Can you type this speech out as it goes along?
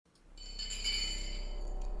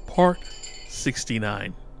Part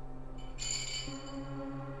 69.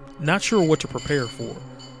 Not sure what to prepare for,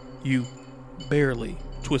 you barely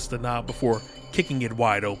twist the knob before kicking it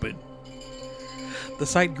wide open. The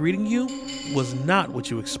sight greeting you was not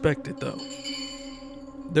what you expected, though.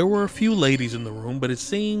 There were a few ladies in the room, but it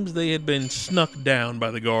seems they had been snuck down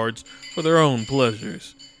by the guards for their own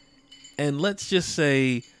pleasures. And let's just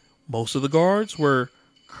say most of the guards were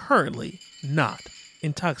currently not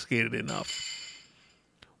intoxicated enough.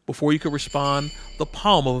 Before you could respond, the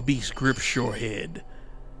palm of a beast grips your head.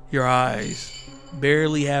 Your eyes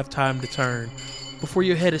barely have time to turn before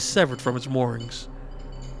your head is severed from its moorings.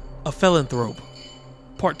 A philanthrope,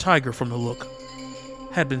 part tiger from the look,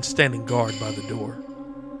 had been standing guard by the door.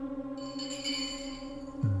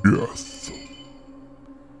 Death.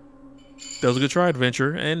 That was a good try,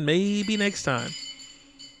 adventure, and maybe next time.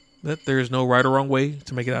 That there is no right or wrong way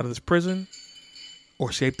to make it out of this prison, or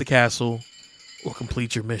escape the castle, or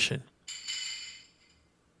complete your mission.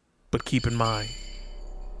 But keep in mind,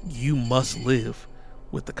 you must live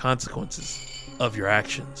with the consequences of your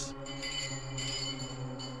actions.